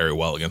to do very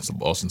well against the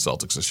Boston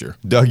Celtics this year.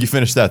 Doug, you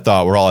finished that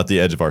thought. We're all at the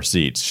edge of our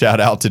seats.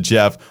 Shout out to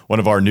Jeff, one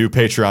of our new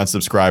Patreon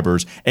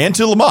subscribers, and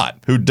to Lamont,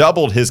 who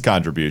doubled his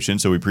contribution.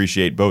 So we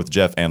appreciate both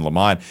Jeff and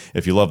Lamont.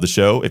 If you love the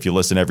show, if you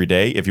listen every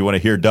day, if you want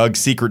to hear Doug's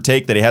secret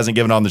take that he hasn't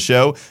given on the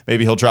show,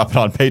 maybe he'll drop it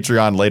on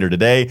Patreon later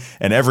today.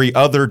 And every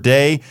other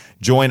day,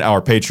 join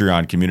our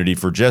Patreon community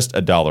for just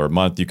 $1 a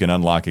month. You can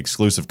unlock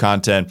exclusive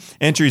content,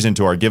 entries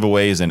into our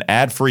giveaways, and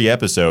ad-free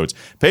episodes.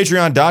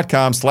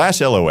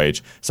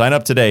 Patreon.com/LOH. Sign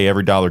up today.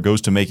 Every dollar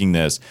goes to making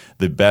this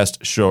the best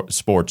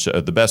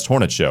the best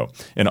Hornets show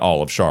in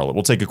all of Charlotte.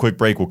 We'll take a quick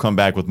break. We'll come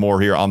back with more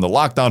here on the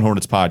Locked On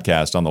Hornets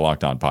podcast on the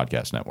Locked On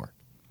Podcast Network.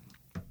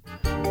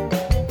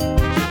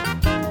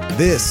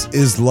 This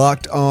is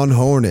Locked On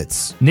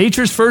Hornets.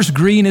 Nature's first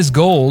green is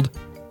gold,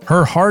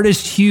 her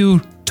hardest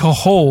hue to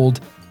hold,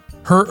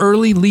 her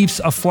early leafs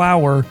a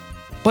flower,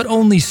 but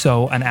only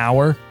so an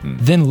hour.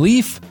 Then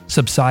leaf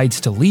subsides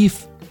to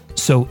leaf,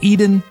 so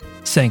Eden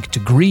sank to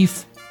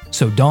grief,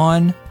 so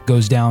dawn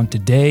goes down to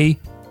day.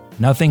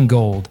 Nothing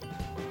gold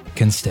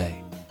can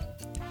stay.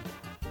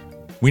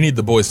 We need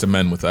the boys to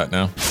mend with that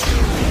now.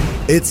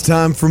 It's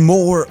time for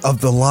more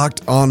of the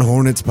Locked On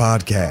Hornets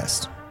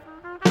podcast.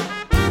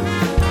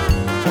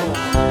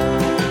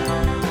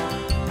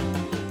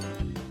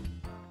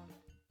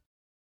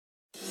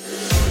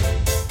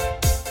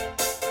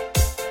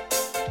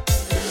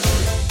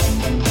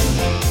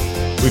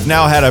 We've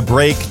now had a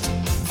break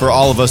for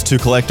all of us to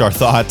collect our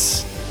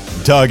thoughts.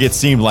 Doug, it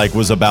seemed like,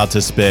 was about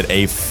to spit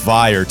a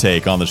fire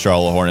take on the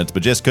Charlotte Hornets,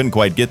 but just couldn't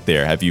quite get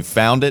there. Have you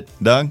found it,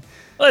 Doug?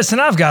 Listen,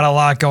 I've got a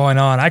lot going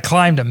on. I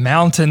climbed a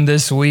mountain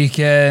this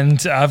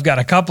weekend. I've got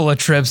a couple of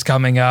trips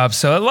coming up.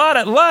 So a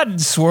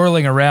lot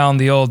swirling around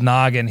the old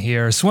noggin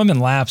here, swimming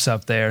laps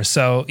up there.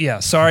 So, yeah,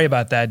 sorry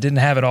about that. Didn't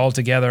have it all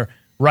together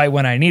right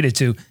when I needed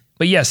to.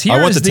 But yes,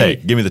 I want the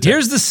take. Give me the take.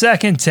 Here's the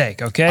second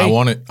take, okay? I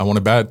want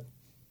it bad.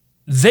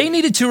 They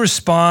needed to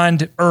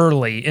respond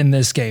early in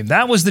this game.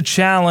 That was the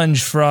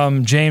challenge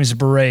from James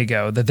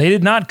Borrego, that they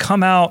did not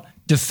come out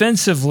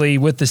defensively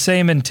with the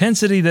same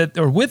intensity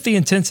with the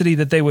intensity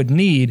that they would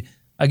need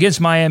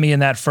against Miami in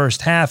that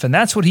first half. And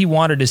that's what he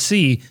wanted to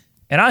see.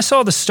 And I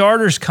saw the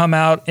starters come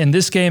out in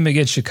this game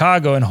against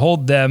Chicago and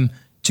hold them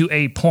to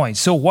 8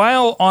 points. So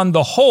while on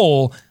the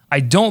whole, I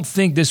don't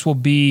think this will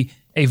be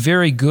a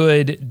very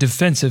good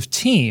defensive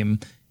team,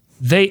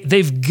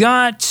 they've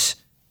got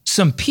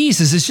some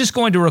pieces. It's just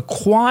going to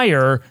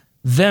require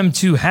them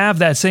to have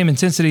that same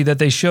intensity that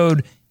they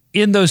showed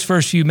in those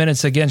first few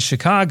minutes against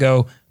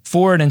Chicago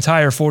for an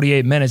entire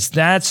 48 minutes.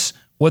 That's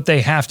what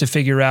they have to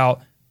figure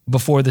out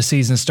before the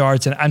season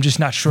starts, and I'm just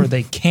not sure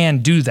they can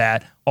do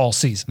that all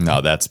season. No,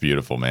 that's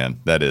beautiful, man.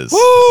 That is. Woo!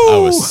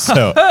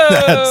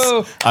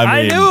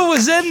 I knew it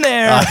was in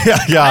there.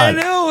 I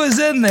knew it was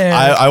in there.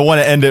 I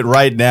want to end it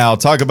right now.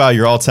 Talk about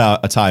your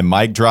all-time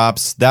mic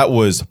drops. That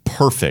was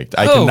perfect.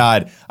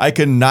 I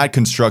could not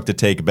construct a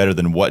take better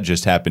than what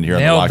just happened here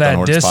on the Locked On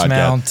Hornets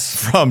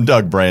podcast from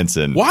Doug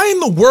Branson. Why in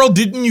the world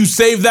didn't you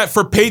save that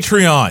for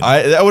Patreon?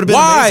 That would have been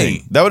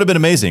amazing. That would have been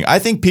amazing. I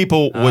think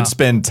people would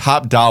spend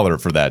top dollar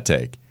for that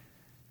take.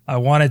 I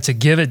wanted to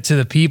give it to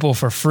the people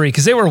for free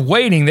because they were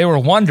waiting. They were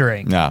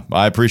wondering. Yeah,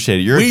 I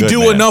appreciate it. We do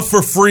man. enough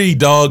for free,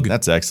 Doug.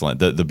 That's excellent.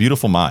 The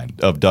beautiful mind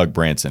of Doug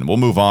Branson. We'll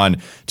move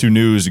on to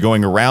news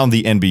going around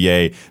the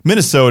NBA.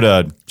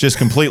 Minnesota just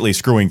completely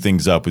screwing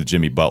things up with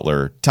Jimmy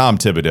Butler. Tom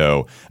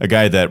Thibodeau, a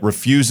guy that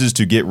refuses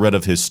to get rid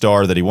of his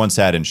star that he once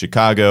had in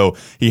Chicago.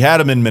 He had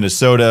him in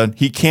Minnesota.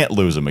 He can't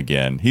lose him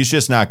again. He's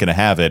just not going to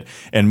have it.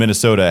 And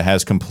Minnesota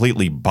has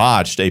completely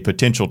botched a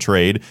potential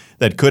trade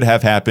that could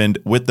have happened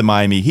with the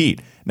Miami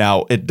Heat.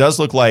 Now, it does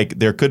look like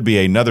there could be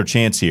another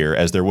chance here,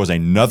 as there was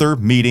another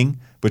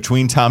meeting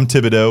between Tom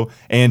Thibodeau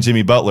and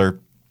Jimmy Butler.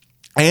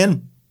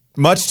 And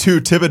much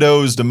to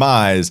Thibodeau's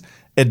demise,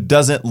 it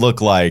doesn't look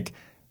like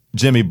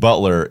Jimmy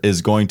Butler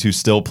is going to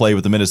still play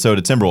with the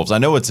Minnesota Timberwolves. I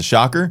know it's a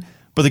shocker,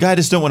 but the guy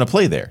just don't want to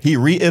play there. He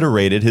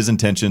reiterated his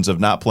intentions of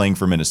not playing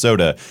for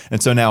Minnesota.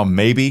 And so now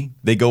maybe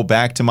they go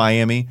back to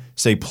Miami,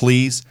 say,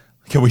 please,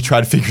 can we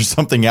try to figure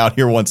something out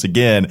here once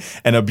again?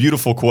 And a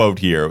beautiful quote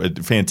here,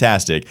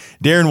 fantastic.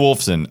 Darren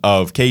Wolfson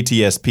of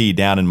KTSP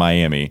down in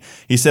Miami,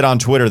 he said on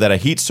Twitter that a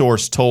Heat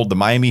source told the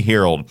Miami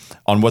Herald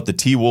on what the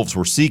T-Wolves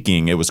were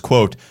seeking, it was,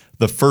 quote,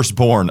 the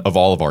firstborn of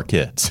all of our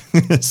kids.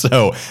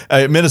 So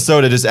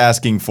Minnesota just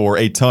asking for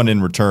a ton in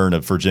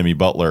return for Jimmy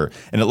Butler,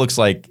 and it looks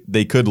like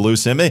they could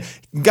lose him.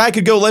 Guy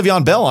could go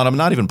Le'Veon Bell on him,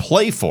 not even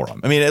play for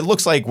him. I mean, it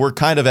looks like we're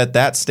kind of at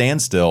that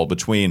standstill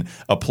between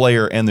a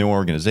player and the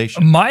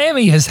organization.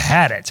 Miami has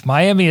had it.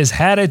 Miami has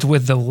had it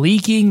with the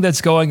leaking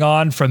that's going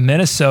on from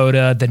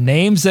Minnesota, the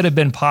names that have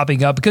been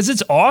popping up, because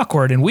it's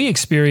awkward, and we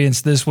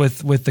experienced this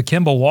with the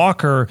Kemba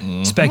Walker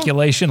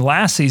speculation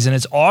last season.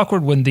 It's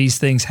awkward when these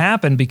things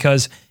happen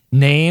because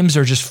names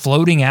are just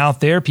floating out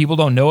there. People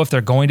don't know if they're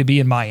going to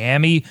be in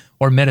Miami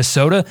or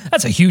Minnesota.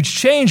 That's a huge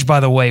change, by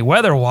the way,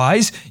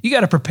 weather-wise. You got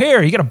to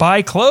prepare. You got to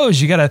buy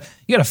clothes. You got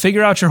to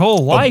figure out your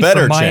whole life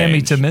from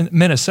Miami to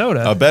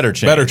Minnesota. A better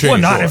change. Better change.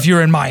 Well, not if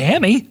you're in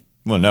Miami.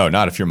 Well, no,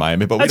 not if you're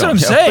Miami. But that's what I'm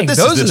saying.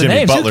 Those are the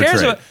names. Who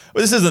cares about?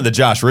 Well, this isn't the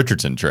Josh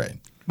Richardson trade.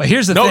 But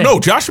here's the thing.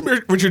 No, Josh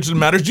Richardson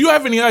matters. Do you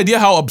have any idea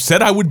how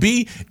upset I would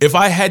be if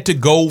I had to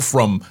go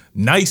from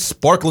nice,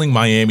 sparkling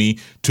Miami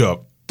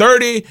to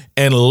 30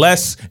 and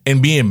less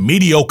and being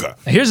mediocre?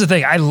 Here's the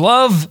thing. I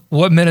love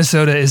what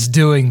Minnesota is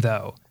doing,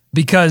 though,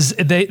 because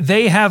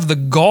they have the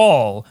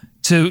gall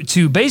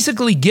to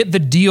basically get the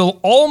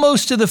deal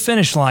almost to the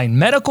finish line.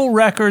 Medical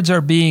records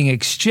are being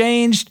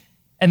exchanged,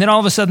 and then all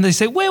of a sudden they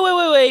say,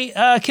 wait,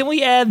 can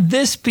we add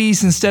this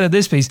piece instead of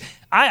this piece?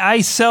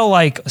 I sell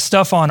like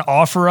stuff on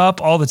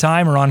OfferUp all the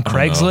time or on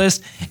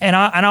Craigslist, and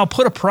I'll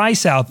put a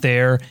price out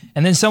there,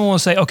 and then someone will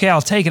say, "Okay, I'll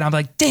take it." I'm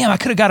like, "Damn, I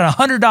could have got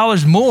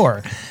 $100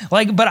 more."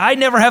 But I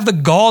never have the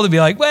gall to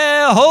be like,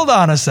 "Well, hold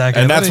on a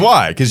second." And that's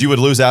why, because you would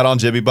lose out on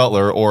Jimmy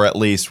Butler, or at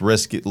least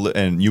risk it,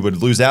 and you would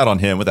lose out on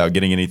him without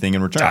getting anything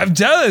in return. I'm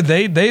telling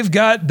you, they've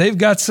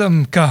got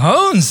some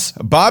cajones.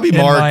 Bobby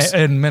Marks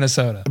in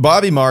Minnesota.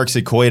 Bobby Marks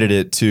equated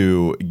it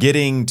to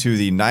getting to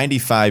the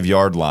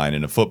 95-yard line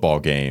in a football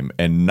game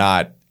and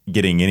not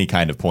getting any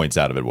kind of points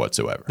out of it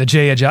whatsoever. The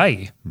Jay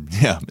Ajayi.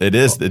 Yeah, it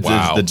is. It's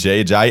the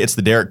Jay Ajayi. It's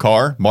the Derek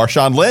Carr.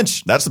 Marshawn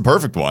Lynch. That's the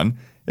perfect one.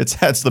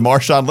 That's the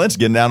Marshawn Lynch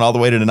getting down all the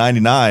way to the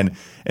 99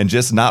 and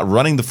just not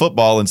running the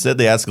football. Instead,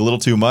 they ask a little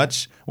too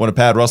much, want to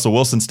pad Russell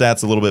Wilson's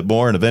stats a little bit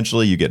more, and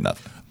eventually you get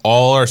nothing.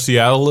 All our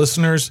Seattle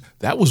listeners,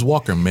 that was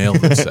Walker Mail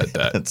that said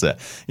that. That's it.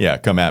 Yeah,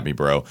 come at me,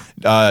 bro.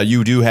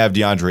 You do have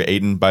DeAndre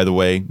Ayton, by the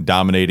way,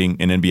 dominating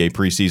in NBA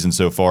preseason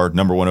so far,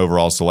 number 1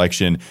 overall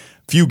selection.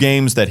 Few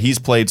games that he's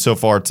played so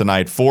far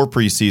tonight, 4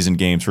 preseason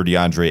games for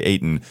DeAndre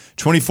Ayton.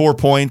 24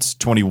 points,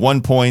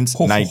 21 points,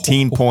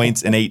 19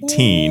 points, and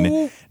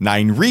 18.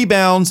 9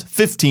 rebounds,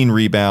 15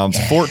 rebounds,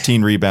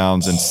 14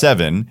 rebounds, and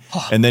 7.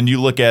 And then you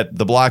look at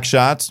the block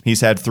shots. He's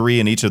had 3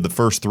 in each of the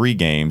first 3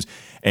 games.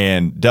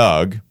 And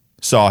Doug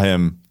saw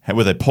him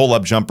with a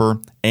pull-up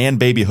jumper and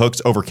baby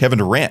hooks over Kevin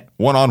Durant,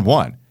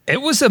 one-on-one. It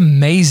was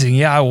amazing.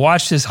 Yeah, I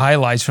watched his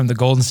highlights from the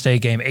Golden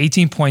State game.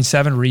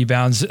 18.7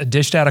 rebounds,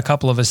 dished out a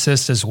couple of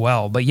assists as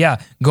well. But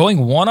yeah, going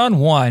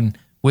one-on-one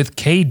with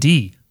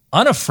KD,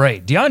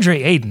 unafraid.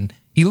 DeAndre Ayton,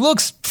 he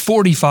looks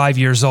 45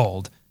 years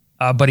old,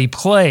 but he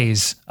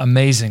plays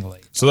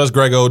amazingly. So that's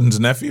Greg Oden's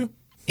nephew?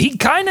 He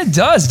kind of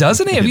does,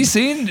 doesn't he? Have you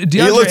seen DeAndre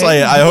He looks like,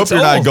 Ayton? I hope you're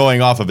not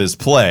going off of his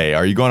play.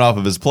 Are you going off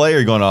of his play or are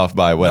you going off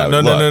by what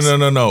it looks?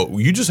 No.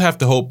 You just have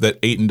to hope that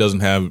Ayton doesn't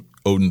have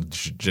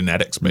Oden's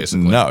genetics,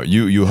 basically. No,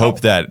 you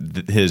hope that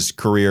his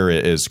career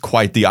is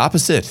quite the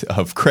opposite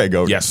of Craig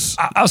Oden. Yes.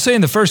 I'll say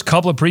in the first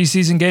couple of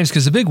preseason games,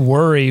 because the big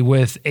worry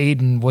with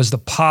Ayton was the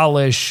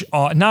polish,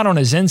 not on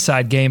his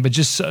inside game, but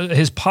just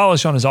his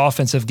polish on his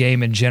offensive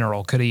game in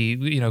general. Could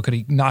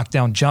he knock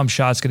down jump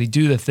shots? Could he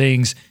do the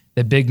things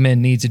that big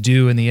men need to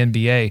do in the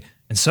NBA?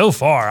 And so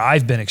far,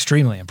 I've been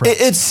extremely impressed.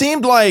 It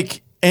seemed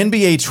like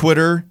NBA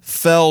Twitter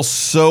fell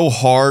so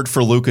hard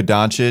for Luka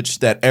Doncic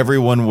that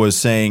everyone was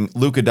saying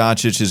Luka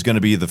Doncic is going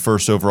to be the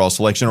first overall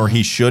selection, or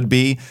he should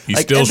be. He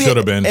still should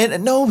have been.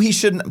 And no, he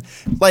shouldn't.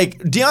 Like,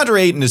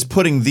 DeAndre Ayton is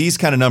putting these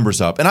kind of numbers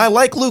up, and I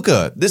like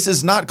Luka. This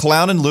is not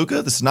clowning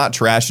Luka. This is not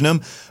trashing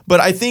him. But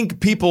I think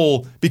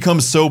people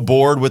become so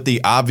bored with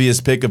the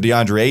obvious pick of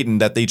DeAndre Ayton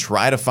that they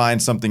try to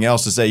find something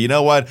else to say, you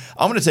know what?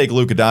 I'm going to take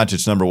Luka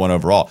Doncic number 1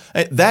 overall.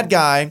 That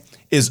guy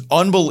is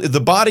unbelievable. The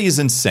body is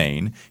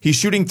insane. He's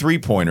shooting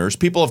 3-pointers.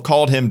 People have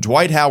called him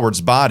Dwight Howard's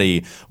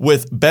body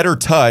with better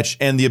touch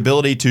and the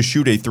ability to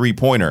shoot a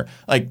 3-pointer.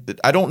 Like,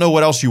 I don't know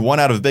what else you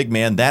want out of a big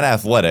man that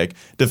athletic.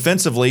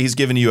 Defensively, he's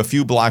given you a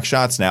few block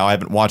shots now. I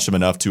haven't watched him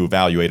enough to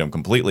evaluate him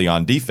completely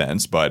on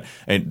defense, but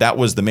that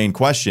was the main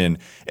question.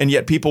 And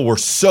yet people were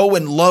so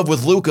in love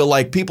with Luka,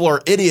 like people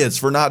are idiots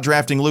for not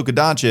drafting Luka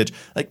Doncic.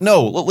 Like,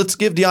 no, let's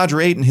give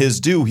DeAndre Ayton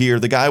his due here.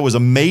 The guy was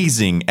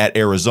amazing at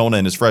Arizona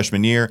in his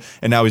freshman year,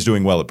 and now he's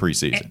doing well at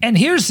preseason. And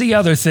here's the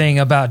other thing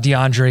about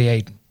DeAndre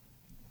Ayton.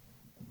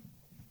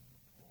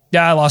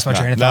 Yeah, I lost my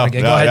train of thought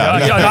again. Go ahead. I'll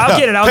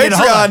get it.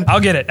 I'll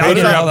get it.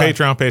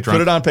 Patreon.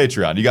 Put it on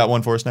Patreon. You got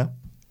one for us now?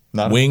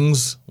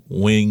 Wings,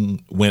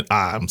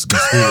 I'm just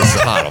gonna screw this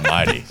up. God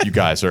almighty. You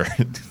guys are...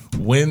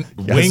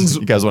 Wings.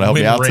 You guys want to help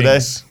me out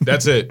rings. today?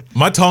 That's it.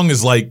 My tongue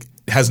is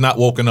has not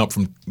woken up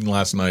from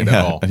last night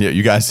at all. Yeah,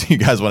 you guys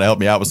want to help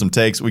me out with some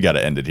takes? We got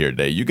to end it here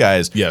today. You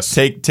guys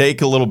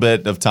take a little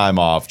bit of time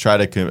off, try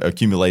to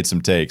accumulate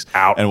some takes,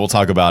 and we'll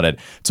talk about it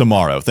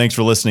tomorrow. Thanks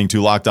for listening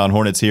to Locked On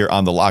Hornets here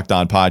on the Locked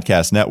On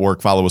Podcast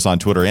Network. Follow us on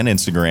Twitter and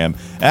Instagram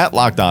at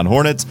Locked On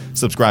Hornets.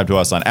 Subscribe to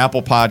us on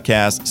Apple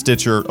Podcasts,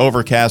 Stitcher,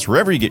 Overcast,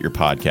 wherever you get your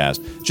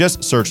podcast.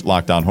 Just search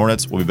Locked On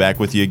Hornets. We'll be back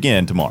with you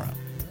again tomorrow.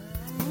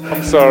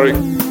 I'm sorry.